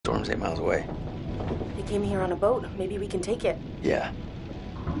8 miles away. They came here on a boat. Maybe we can take it. Yeah.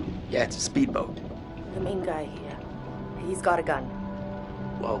 Yeah, it's a speedboat. The main guy, he's got a gun.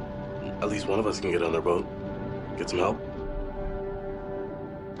 Well, at least one of us can get on their boat. Get some help.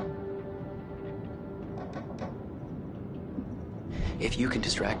 If you can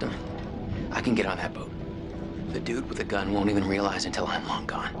distract him, I can get on that boat. The dude with the gun won't even realize until I'm long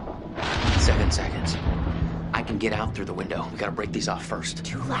gone. 7 seconds. I can get out through the window. We gotta break these off first.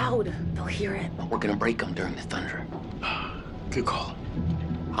 Too loud. They'll hear it. We're gonna break them during the thunder. Good call.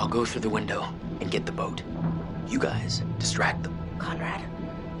 I'll go through the window and get the boat. You guys distract them. Conrad,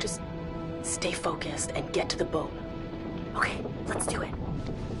 just stay focused and get to the boat. Okay, let's do it.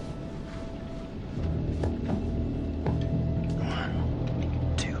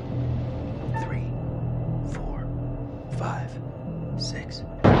 1, 2, 3, 4, 5, 6.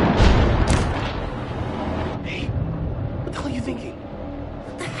 Hey, what the hell are you thinking?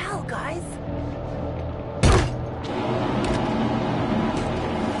 What the hell, guys?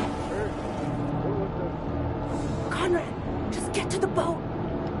 Conrad, just get to the boat.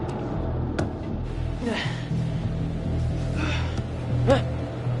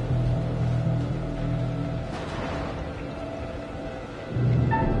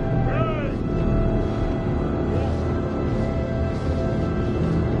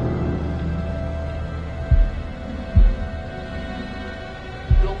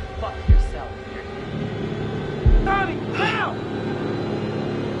 Go fuck yourself. You're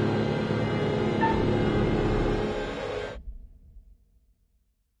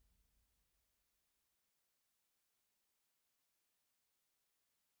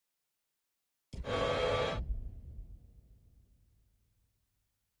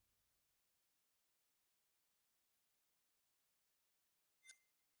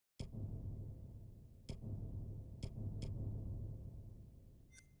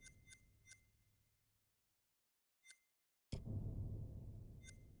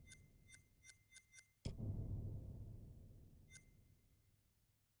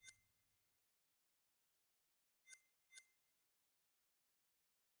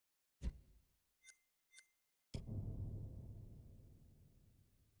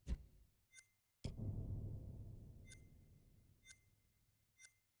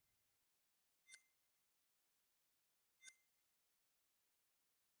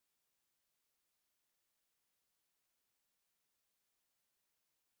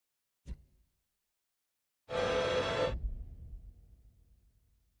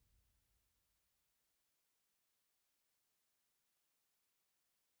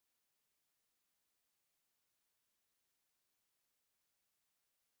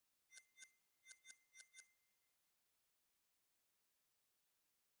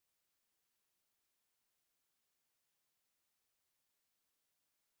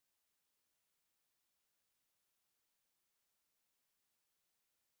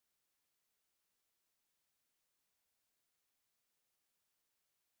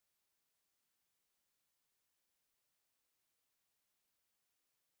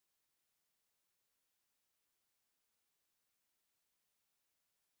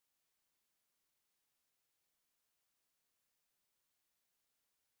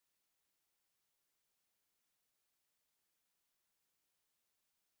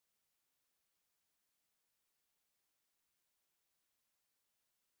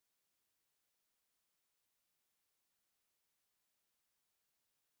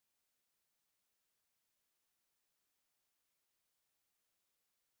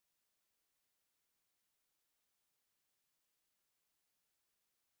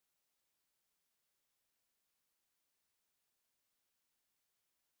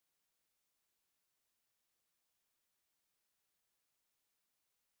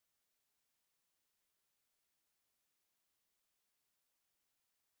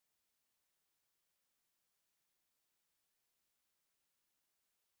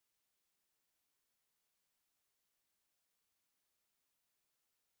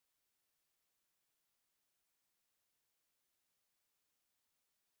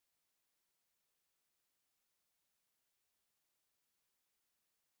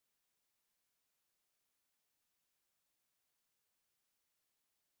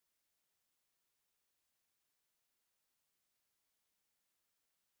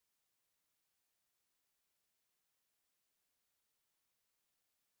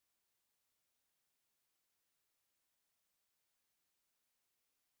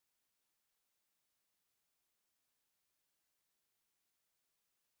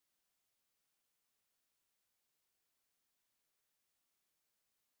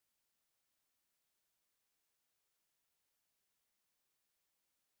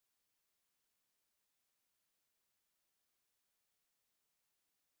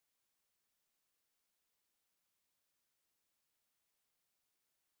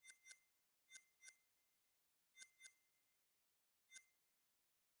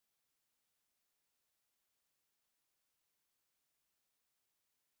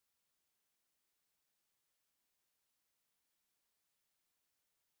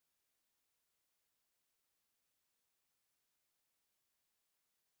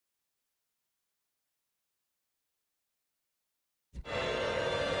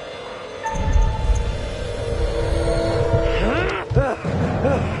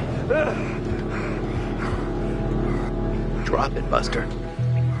Drop it, Buster.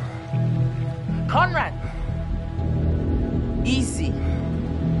 Conrad! Easy.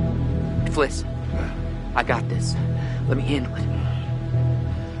 Fliss, I got this. Let me handle it.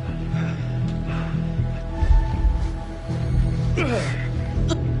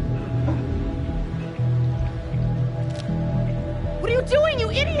 What are you doing,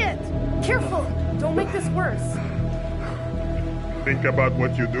 you idiot? Careful. Don't make this worse. Think about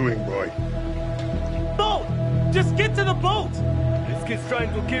what you're doing, boy. Boat! Just get to the boat! This kid's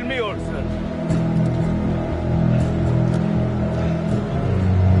trying to kill me, Orson.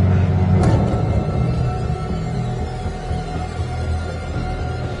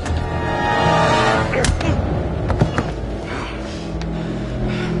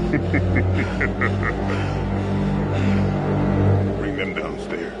 Bring them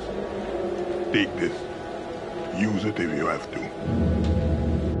downstairs. Take this. Use it if you have to.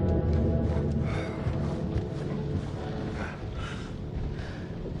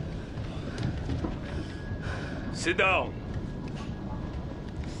 Sit down.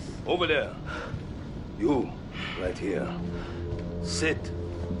 Over there. You, right here. Sit.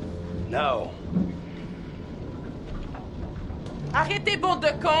 Now. Arrêtez, bande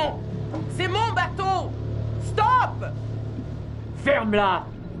de cons! C'est mon bateau! Stop! Ferme-la,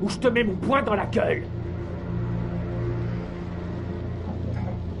 ou je te mets mon poing dans la gueule.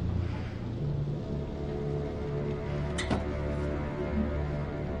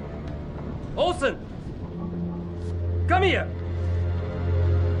 Olsen! Come here!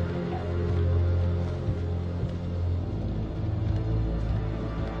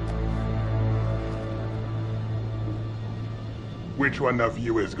 Which one of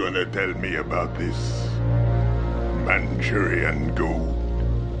you is gonna tell me about this Manchurian gold?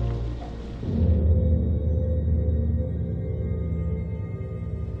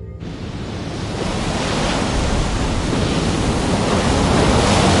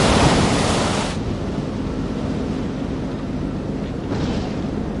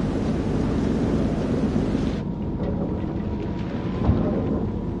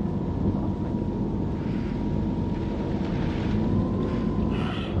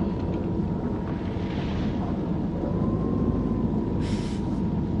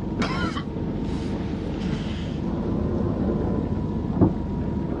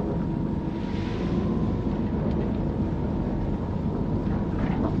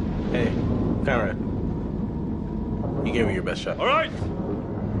 You gave me your best shot. All right!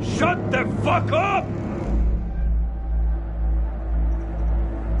 Shut the fuck up!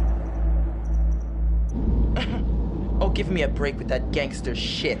 Oh, give me a break with that gangster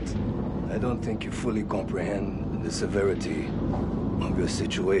shit. I don't think you fully comprehend the severity of your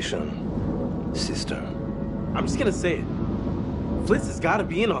situation, sister. I'm just gonna say it. Fliss has gotta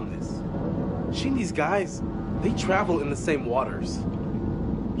be in on this. She and these guys, they travel in the same waters.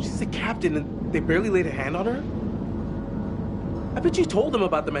 She's a captain and they barely laid a hand on her? I bet you told them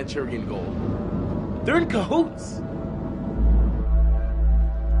about the Manchurian gold. They're in cahoots.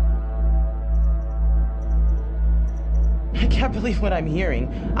 I can't believe what I'm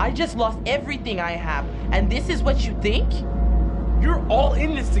hearing. I just lost everything I have, and this is what you think? You're all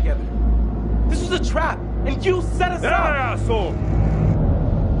in this together. This was a trap, and you set us up. Yeah, asshole!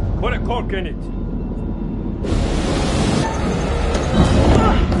 Put a cork in it.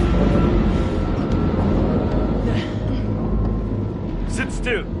 Sit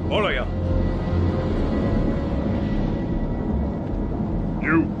still, all of ya.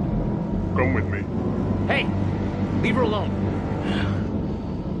 You, come with me. Hey, leave her alone.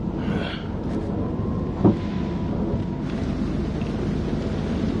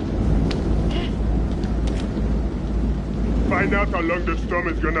 Find out how long the storm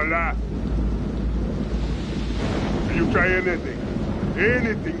is gonna last. If you try anything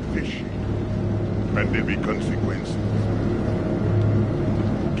fishy, and there'll be consequences.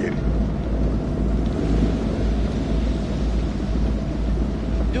 Get it?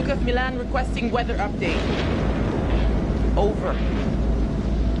 Duke of Milan requesting weather update. Over.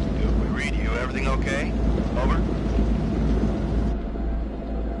 Duke, we read you. Everything okay? Over.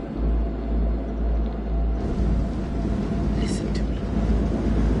 Listen to me.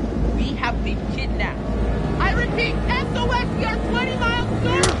 We have been kidnapped. I repeat, SOS, we are 20 miles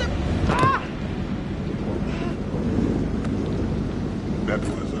north of... Ah! That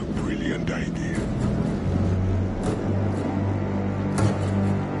was a brilliant idea.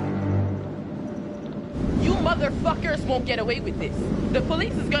 You motherfuckers won't get away with this. The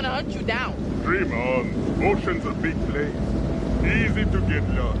police is gonna hunt you down. Dream on. Ocean's a big place. Easy to get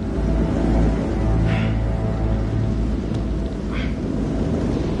lost.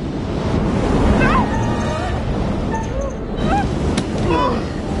 No!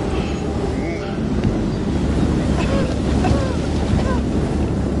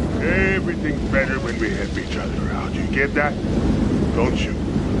 get that? Don't you?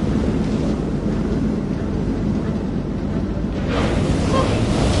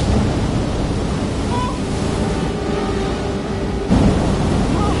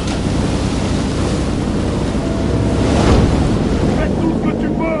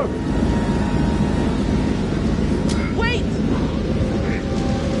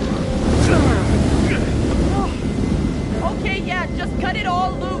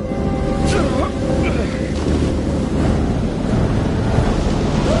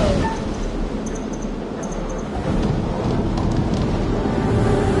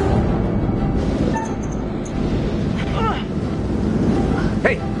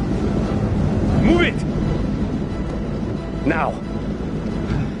 Now!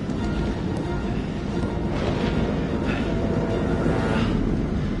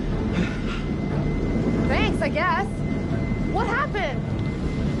 Thanks, I guess. What happened?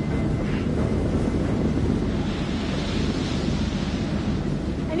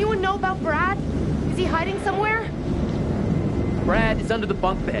 Anyone know about Brad? Is he hiding somewhere? Brad is under the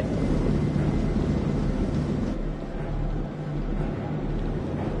bunk bed.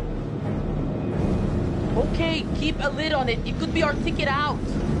 Okay, keep a lid on it. It could be our ticket out.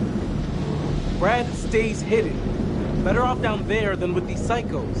 Brad stays hidden. Better off down there than with these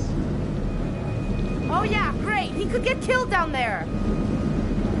psychos. Oh yeah, great. He could get killed down there.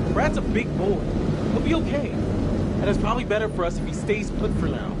 Brad's a big boy. He'll be okay. And it's probably better for us if he stays put for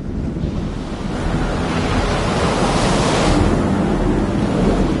now.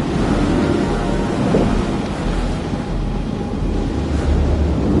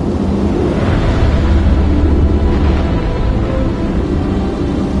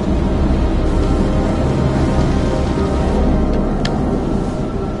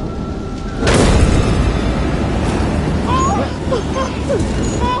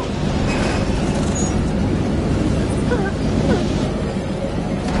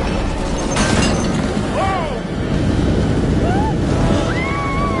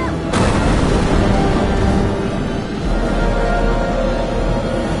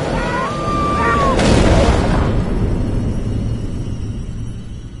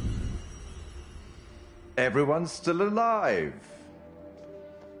 Everyone's still alive.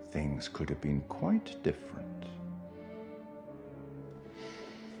 Things could have been quite different.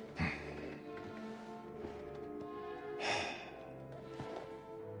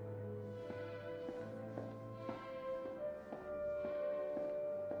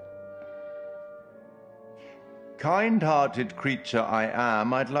 Kind-hearted creature I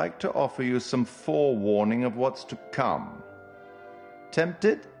am, I'd like to offer you some forewarning of what's to come.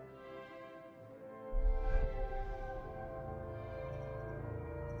 Tempted?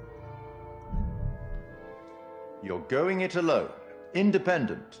 You're going it alone,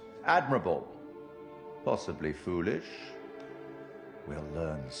 independent, admirable, possibly foolish. We'll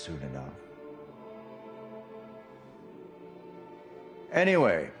learn soon enough.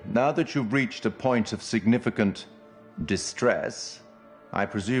 Anyway, now that you've reached a point of significant distress, I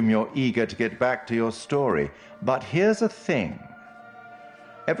presume you're eager to get back to your story. But here's the thing.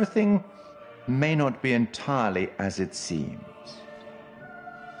 Everything may not be entirely as it seems.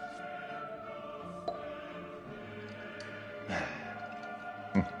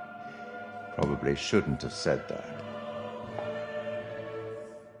 Probably shouldn't have said that.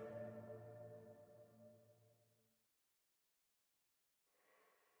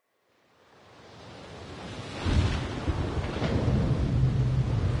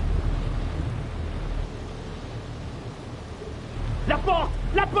 La porte!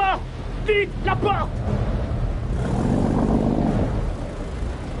 La porte! Vite! La porte!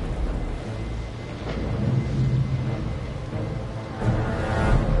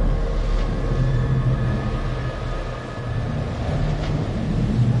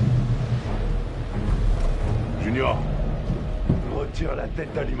 Junior, retire la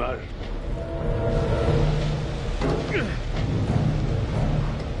tête d'allumage.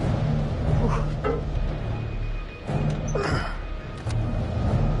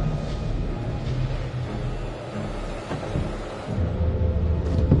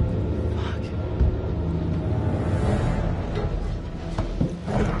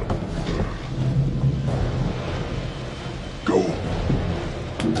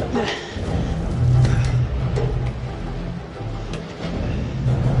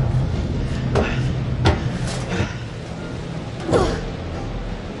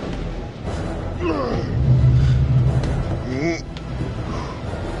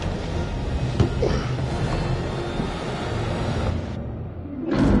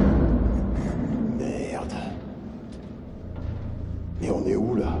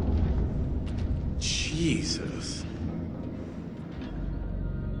 Jesus.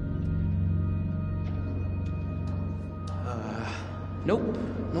 Nope,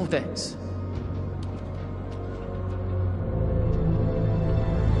 no thanks.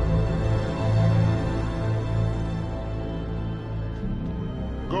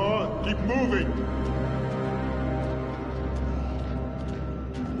 Go on, keep moving.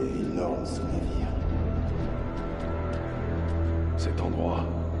 Il est énorme ce navire. Cet endroit,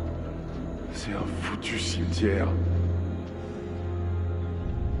 c'est un foutu cimetière.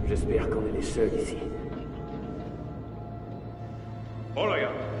 J'espère qu'on est les seuls ici. All right,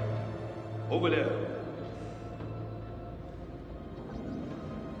 over there.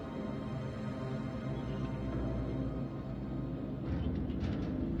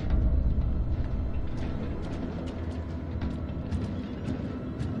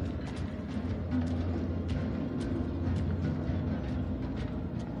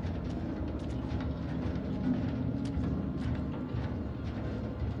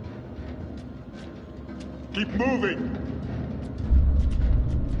 Keep moving.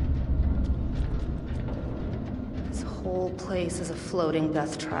 This whole place is a floating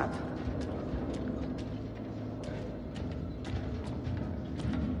death trap.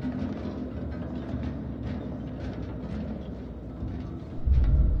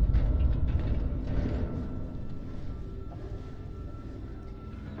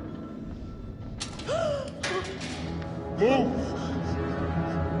 Move.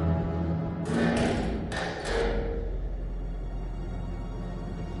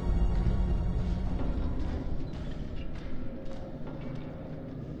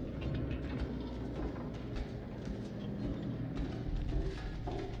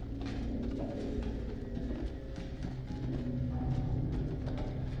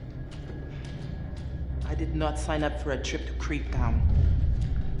 I did not sign up for a trip to Creeptown.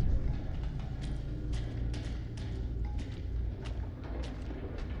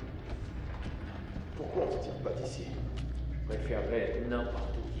 Pourquoi on ne tire pas d'ici? Je préférerais être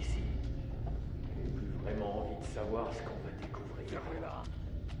n'importe où ici. J'ai plus vraiment envie de savoir ce qu'on va découvrir. Là.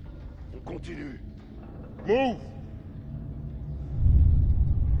 On continue. Move.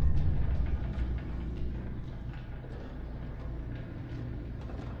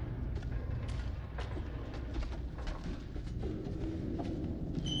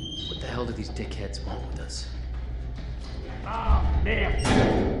 What the hell do these dickheads want with us? Ah, merde!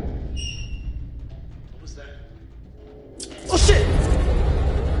 What was that? Oh shit!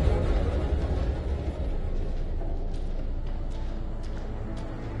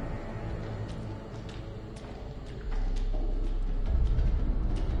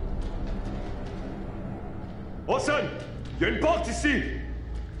 Watson, il y a une porte ici.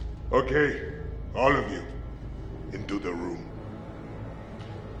 Okay, all of you, into the room.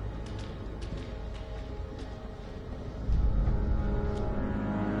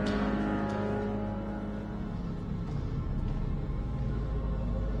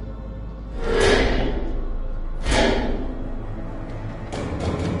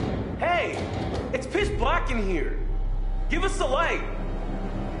 Hey! It's pitch black in here! Give us the light!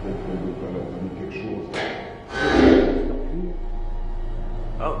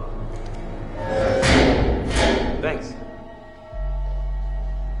 Oh. Thanks.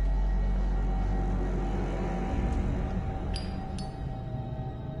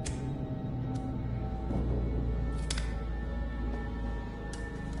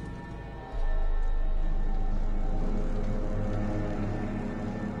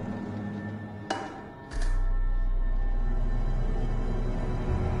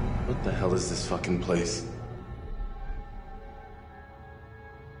 What the hell is this fucking place?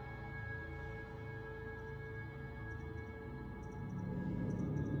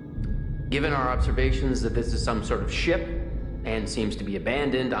 Given our observations that this is some sort of ship and seems to be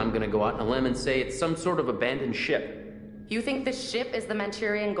abandoned, I'm gonna go out on a limb and say it's some sort of abandoned ship. You think this ship is the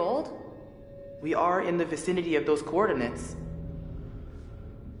Manchurian Gold? We are in the vicinity of those coordinates.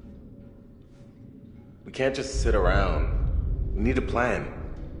 We can't just sit around. We need a plan.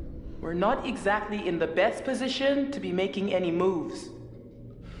 We're not exactly in the best position to be making any moves.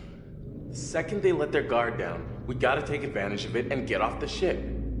 The second they let their guard down, we gotta take advantage of it and get off the ship.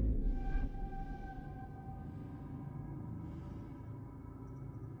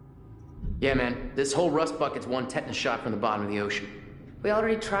 Yeah, man, this whole rust bucket's one tetanus shot from the bottom of the ocean. We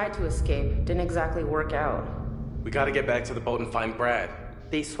already tried to escape. Didn't exactly work out. We gotta get back to the boat and find Brad.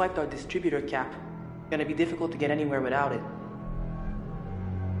 They swiped our distributor cap. Gonna be difficult to get anywhere without it.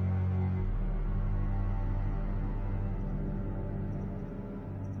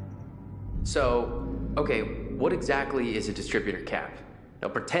 So, okay, what exactly is a distributor cap? Now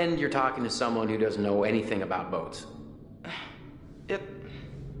pretend you're talking to someone who doesn't know anything about boats. It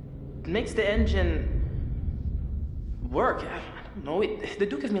makes the engine work. No, the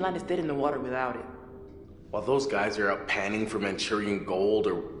Duke of Milan is dead in the water without it. While those guys are out panning for Manchurian gold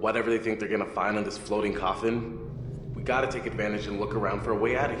or whatever they think they're gonna find on this floating coffin, we gotta take advantage and look around for a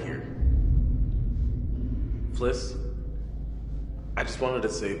way out of here. Fliss, I just wanted to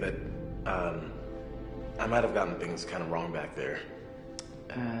say that, I might have gotten things kind of wrong back there.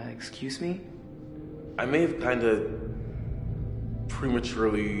 Excuse me? I may have kind of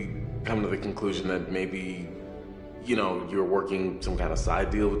prematurely come to the conclusion that maybe, you know, you're working some kind of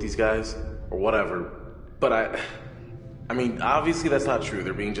side deal with these guys, or whatever. But I mean, obviously that's not true.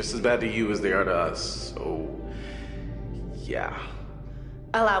 They're being just as bad to you as they are to us, so... yeah.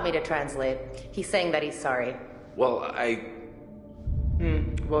 Allow me to translate. He's saying that he's sorry. Well,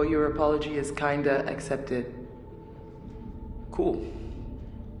 Well, your apology is kinda accepted. Cool.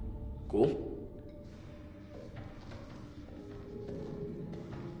 Cool.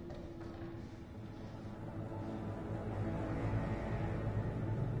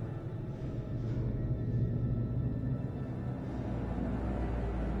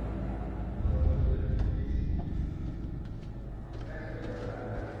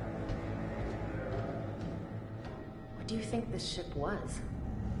 What do you think this ship was?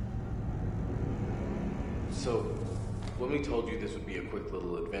 So, when we told you this would be a quick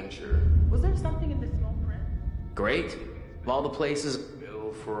little adventure... Was there something in the small print? Great. Of all the places...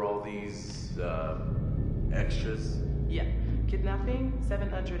 bill for all these, extras? Yeah. Kidnapping,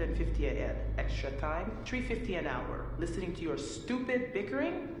 750 a head. Extra time, 350 an hour. Listening to your stupid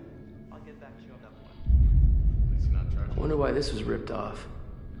bickering? I'll get back to you on that one. At least you're not charging. I wonder why this was ripped off.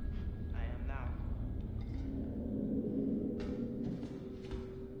 I am now.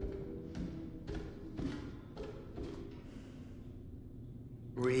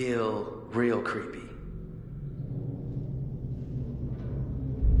 Real creepy.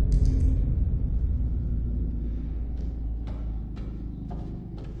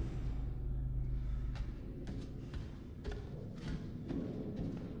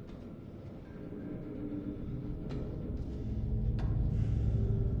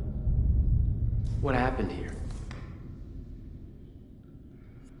 What happened here?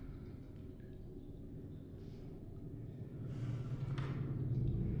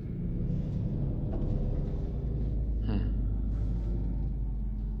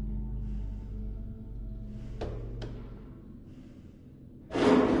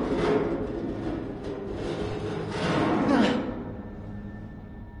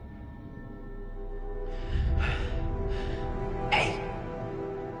 Hey,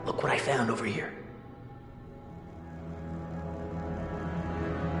 look what I found over here.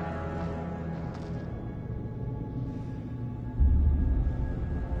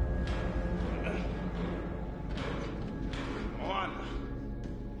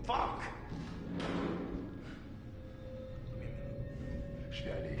 Je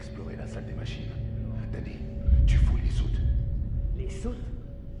vais aller explorer la salle des machines. Danny, tu fous les soutes. Les soutes?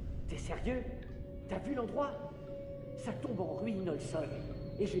 T'es sérieux? T'as vu l'endroit? Ça tombe en ruine le sol.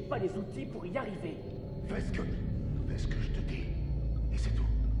 Et j'ai pas les outils pour y arriver. Fais ce que je te dis. Et c'est tout.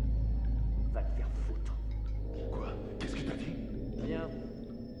 Va te faire foutre. Quoi? Qu'est-ce que t'as dit? Rien.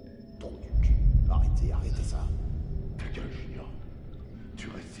 Trou du cul. Arrêtez ça. Ta gueule, Junior. Tu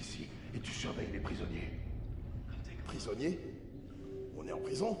restes ici et tu surveilles les prisonniers. Prisonnier? On est en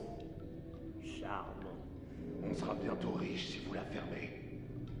prison? Charmant. On sera bientôt riche si vous la fermez.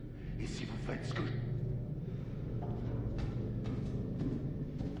 Et si vous faites ce que je...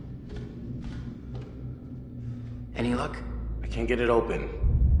 Any luck? I can't get it open.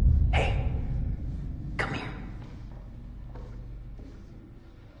 Hey, come here.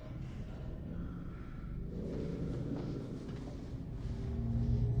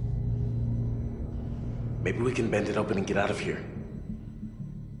 Maybe we can bend it open and get out of here.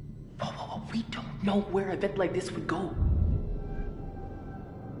 Whoa, we don't know where an event like this would go.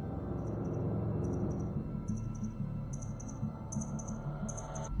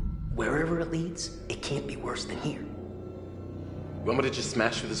 Wherever it leads, it can't be worse than here. You want me to just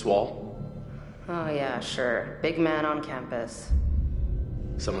smash through this wall? Oh yeah, sure. Big man on campus.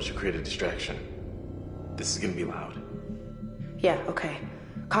 Someone should create a distraction. This is gonna be loud. Yeah, okay.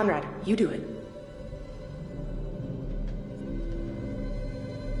 Conrad, you do it.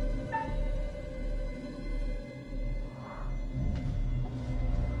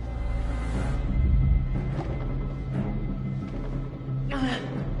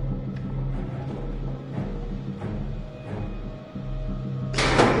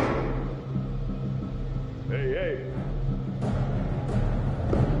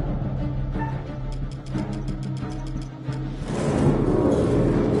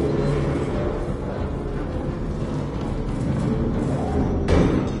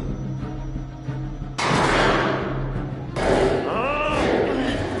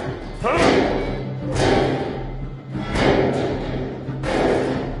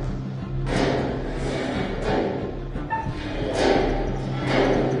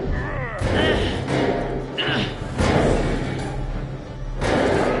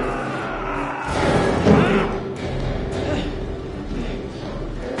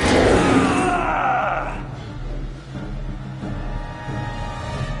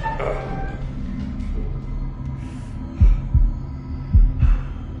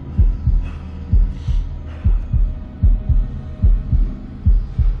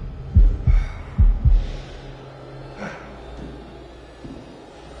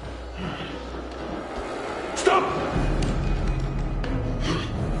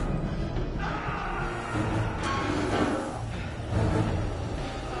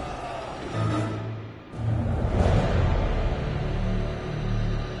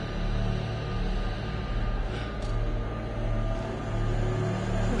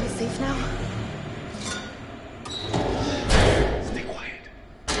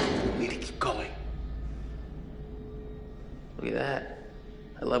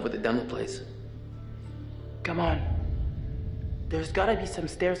 I love what they've done with the place. Come on. There's gotta be some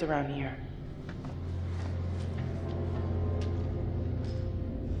stairs around here.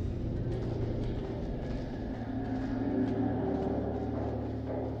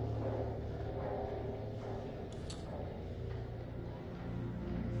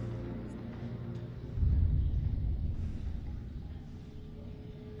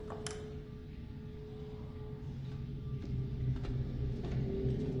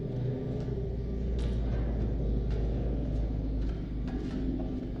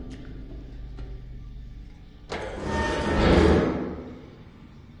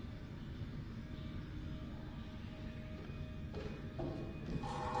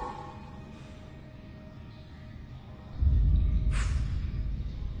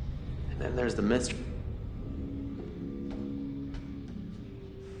 Then there's the mystery.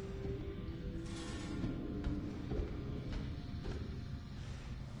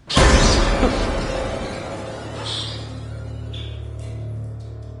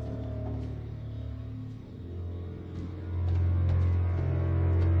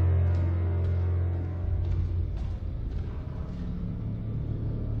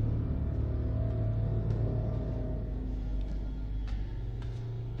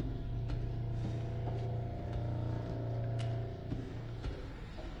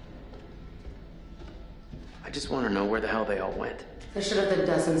 I just want to know where the hell they all went. There should have been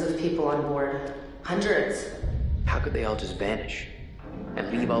dozens of people on board. Hundreds. How could they all just vanish and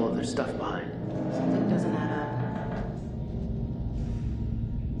leave all of their stuff behind? Something doesn't add up.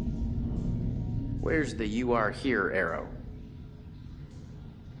 Where's the "you are here" arrow?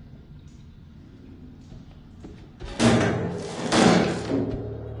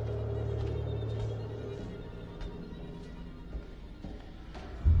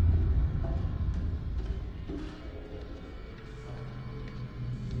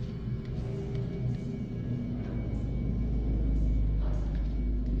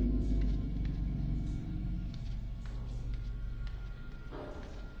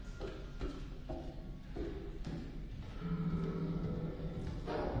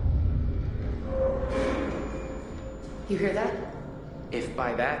 You hear that? If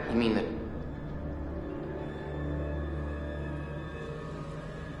by that you mean that...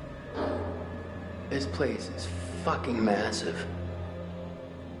 This place is fucking massive.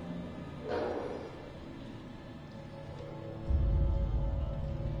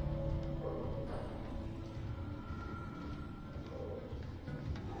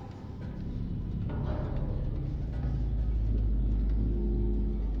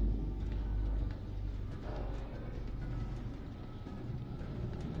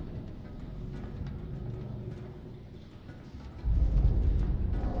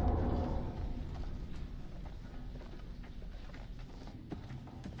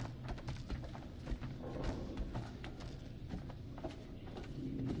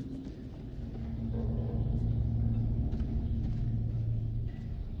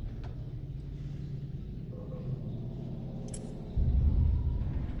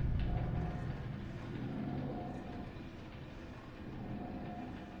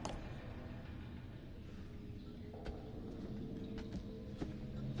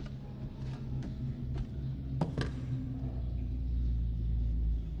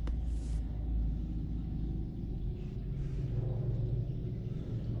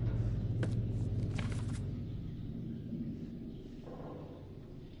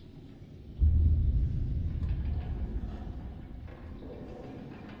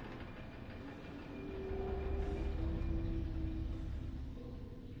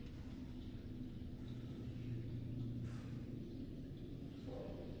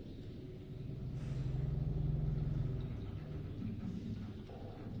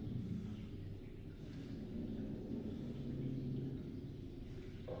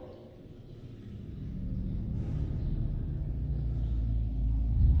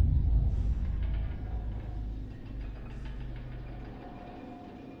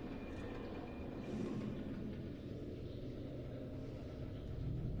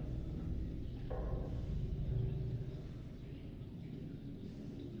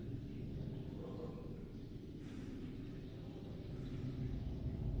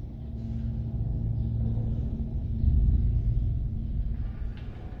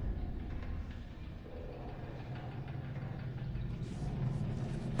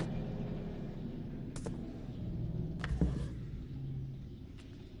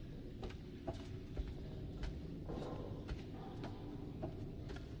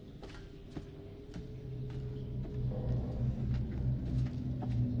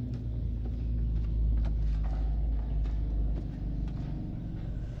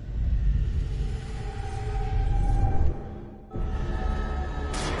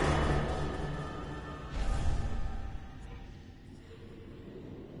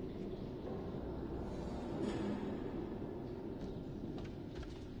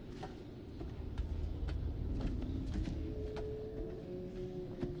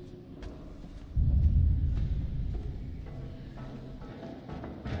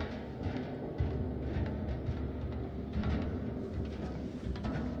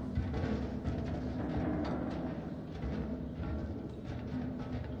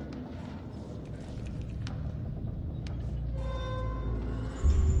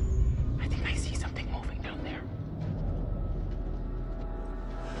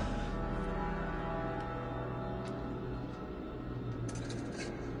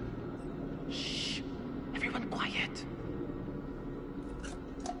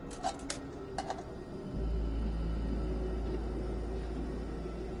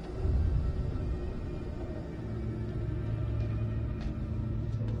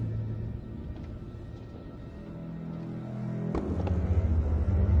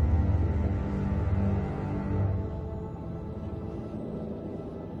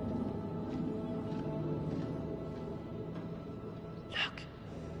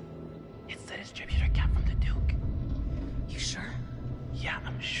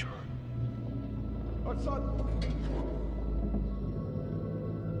 Nicholson!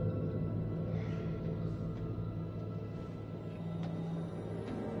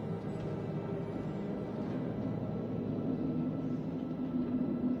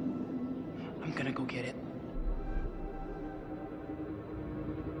 I'm gonna go get it.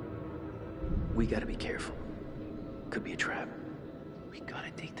 We gotta be careful. Could be a trap. We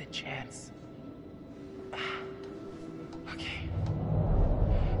gotta take the chance. Okay.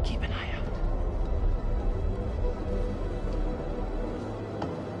 Keep an eye out.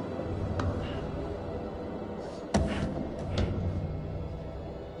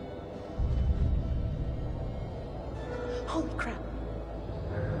 Holy crap.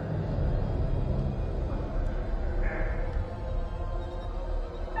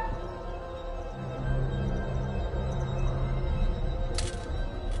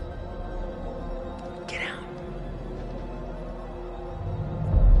 Get out.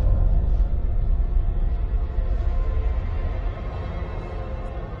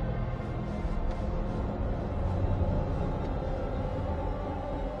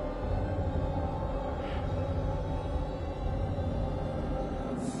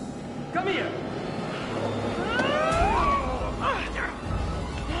 Come here!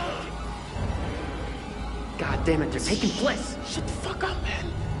 God damn it, they're taking Bliss. Shut the fuck up, man.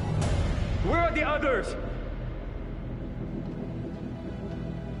 Where are the others?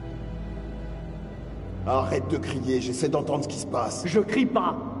 Arrête de crier, j'essaie d'entendre ce qui se passe. Je crie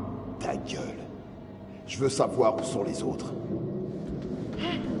pas. Ta gueule. Je veux savoir où sont les autres.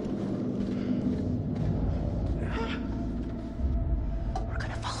 We're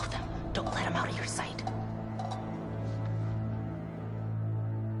gonna follow them. Don't let them out of your sight.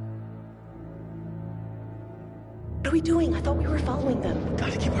 What are we doing? I thought we were following them.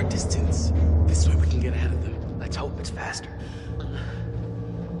 Gotta keep our distance. This way we can get ahead of them. Let's hope it's faster.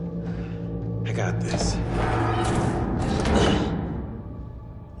 I got this.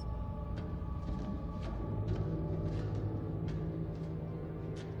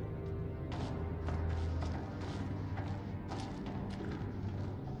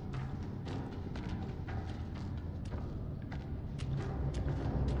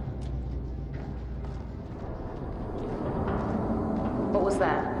 What was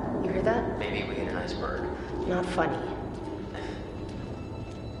that? You hear that? Maybe we hit an iceberg. Not funny.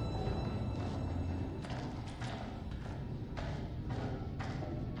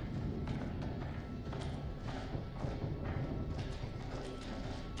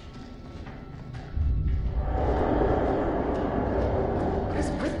 What is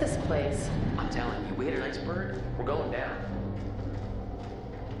with this place? I'm telling you, we hit an iceberg, we're going down.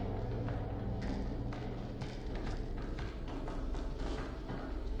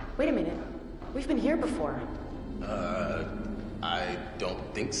 Wait a minute. We've been here before. I don't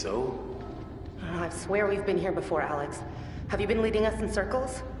think so. I swear we've been here before, Alex. Have you been leading us in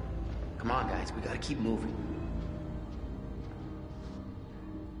circles? Come on, guys, we gotta keep moving.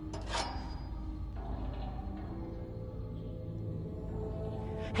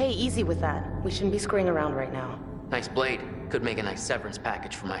 Hey, easy with that. We shouldn't be screwing around right now. Nice blade. Could make a nice severance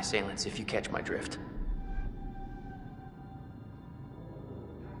package for my assailants if you catch my drift.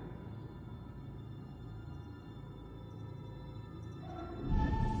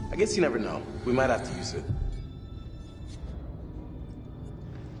 I guess you never know. We might have to use it.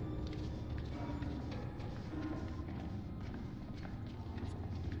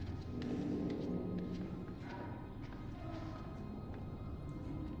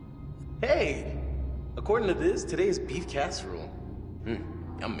 Hey! According to this, today is beef casserole.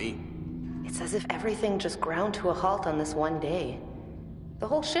 Yummy. It's as if everything just ground to a halt on this one day. The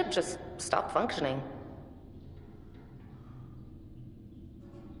whole ship just stopped functioning.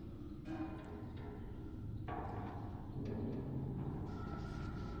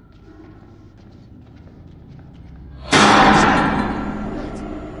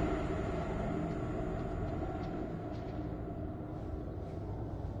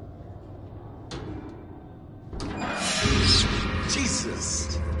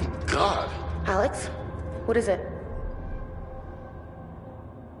 Jesus! God! Alex? What is it?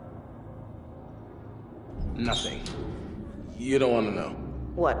 Nothing. You don't want to know.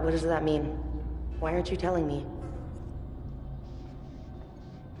 What? What does that mean? Why aren't you telling me?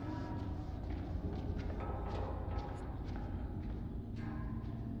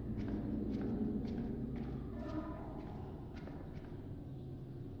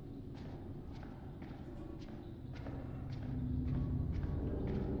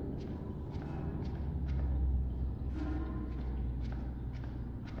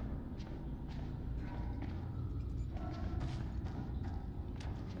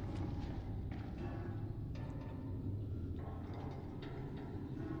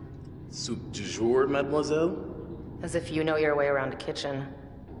 Soup du jour, mademoiselle? As if you know your way around a kitchen.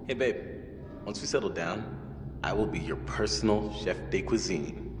 Hey, babe. Once we settle down, I will be your personal chef de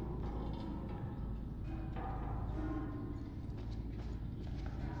cuisine.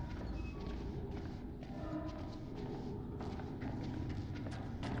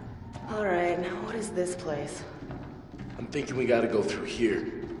 All right, now what is this place? I'm thinking we gotta go through here.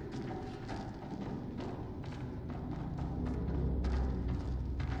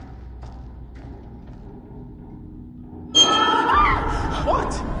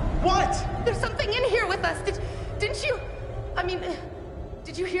 What? What? There's something in here with us. Didn't you... I mean,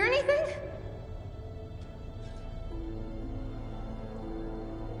 did you hear anything?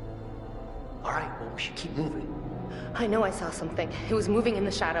 All right, well, we should keep moving. I know I saw something. It was moving in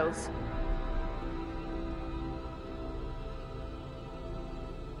the shadows.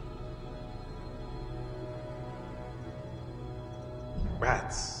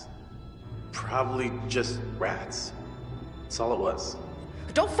 Rats. Probably just rats. That's all it was.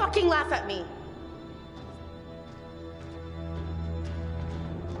 Don't fucking laugh at me!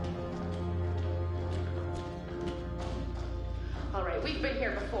 All right, we've been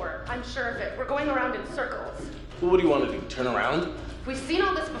here before. I'm sure of it. We're going around in circles. Well, what do you want to do? Turn around? We've seen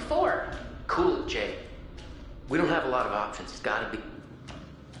all this before. Cool it, Jay. We don't have a lot of options. It's gotta be...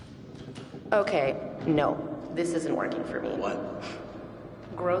 Okay, no. This isn't working for me. What?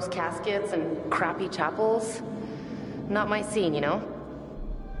 Gross caskets and crappy chapels. Not my scene, you know?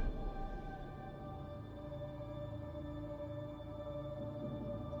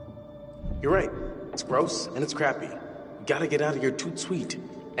 You're right. It's gross and it's crappy. We gotta get out of here toot sweet.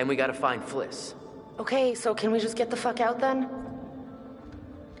 And we gotta find Fliss. Okay, so can we just get the fuck out then?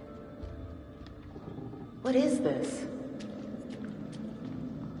 What is this?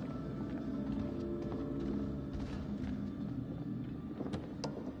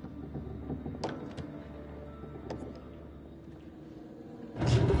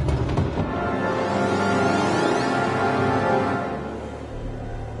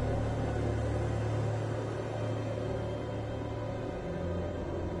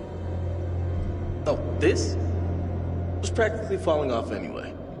 This was practically falling off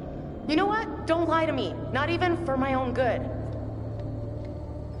anyway. You know what? Don't lie to me. Not even for my own good.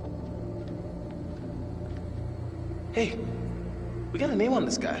 Hey, we got a name on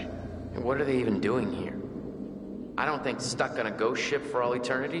this guy. And what are they even doing here? I don't think stuck on a ghost ship for all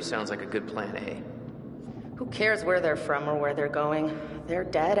eternity sounds like a good plan A. Who cares where they're from or where they're going? They're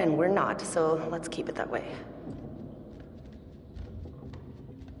dead and we're not, so let's keep it that way.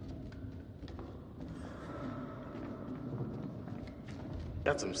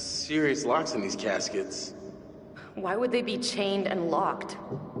 Got some serious locks in these caskets. Why would they be chained and locked?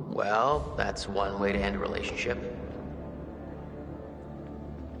 Well, that's one way to end a relationship.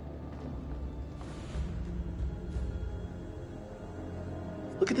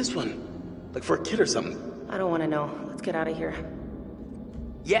 Look at this one. Like for a kid or something. I don't want to know. Let's get out of here.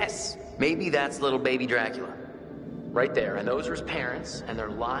 Yes! Maybe that's little baby Dracula. Right there, and those are his parents, and they're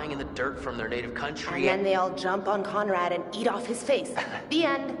lying in the dirt from their native country. And then they all jump on Conrad and eat off his face. The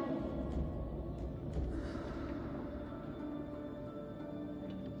end.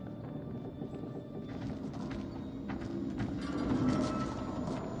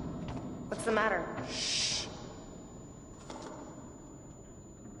 What's the matter? Shh.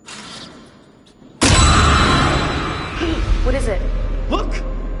 What is it? Look!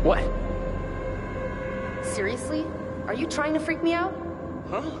 What? Seriously? Are you trying to freak me out?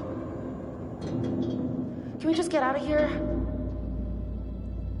 Huh? Can we just get out of here?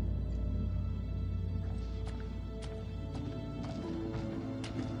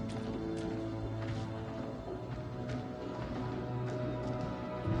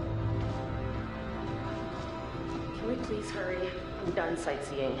 Can we please hurry? I'm done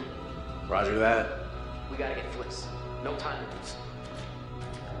sightseeing. Roger that. We gotta get Fliss. No time to lose.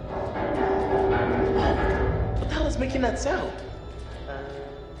 What the hell is making that sound?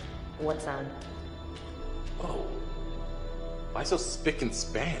 What sound? Oh. Why so spick and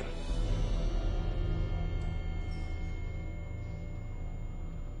span?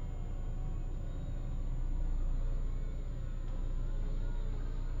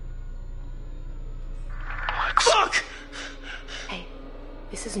 Fuck! Hey,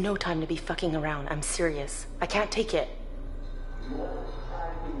 this is no time to be fucking around. I'm serious. I can't take it.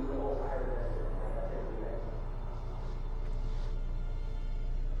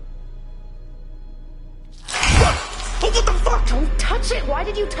 Oh, what the fuck? Don't touch it! Why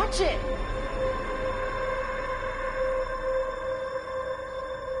did you touch it?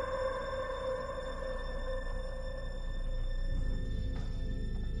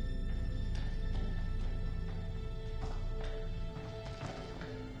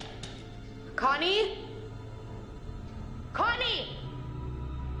 me?